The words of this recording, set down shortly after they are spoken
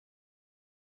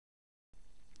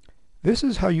This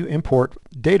is how you import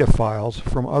data files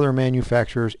from other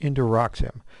manufacturers into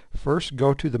RockSim. First,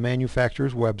 go to the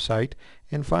manufacturer's website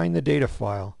and find the data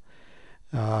file.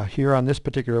 Here on this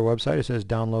particular website it says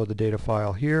download the data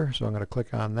file here, so I'm going to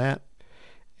click on that,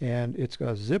 and it's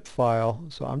a zip file,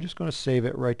 so I'm just going to save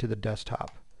it right to the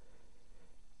desktop.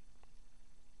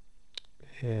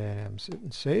 And sit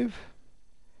and save,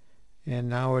 and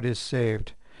now it is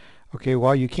saved. Okay,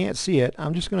 while you can't see it,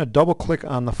 I'm just going to double click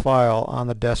on the file on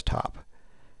the desktop,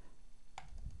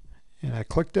 and I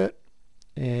clicked it,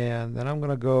 and then I'm going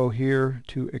to go here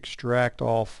to extract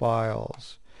all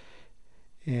files,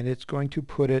 and it's going to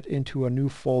put it into a new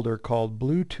folder called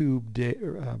Bluetooth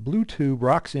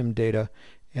RockSim data,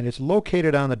 and it's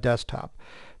located on the desktop.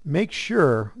 Make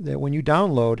sure that when you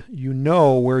download, you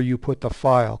know where you put the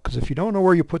file, because if you don't know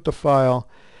where you put the file,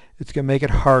 it's going to make it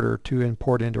harder to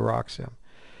import into RockSim.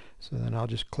 So then I'll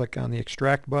just click on the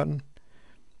extract button,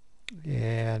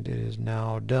 and it is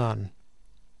now done.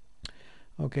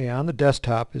 Okay, on the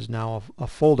desktop is now a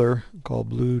folder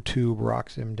called Bluetooth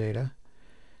RockSim data.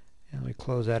 And we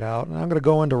close that out, and I'm going to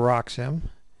go into RockSim,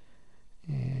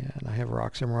 and I have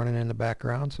RockSim running in the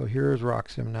background. So here is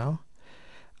RockSim now.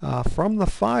 From the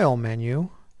File menu,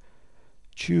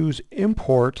 choose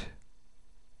Import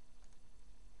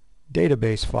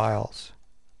Database Files.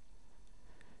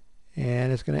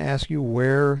 And it's going to ask you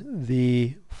where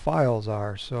the files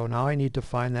are. So now I need to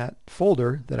find that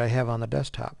folder that I have on the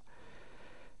desktop.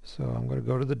 So I'm going to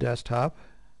go to the desktop.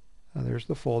 There's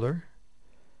the folder.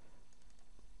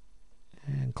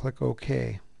 And click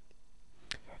OK.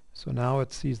 So now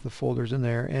it sees the folders in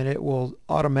there, and it will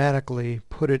automatically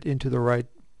put it into the right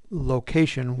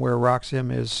location where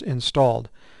RockSim is installed.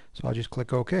 So I'll just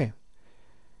click OK.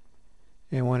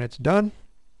 And when it's done,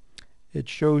 it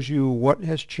shows you what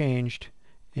has changed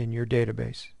in your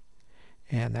database.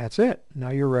 And that's it. Now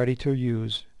you're ready to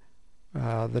use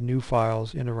the new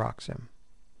files into RockSim.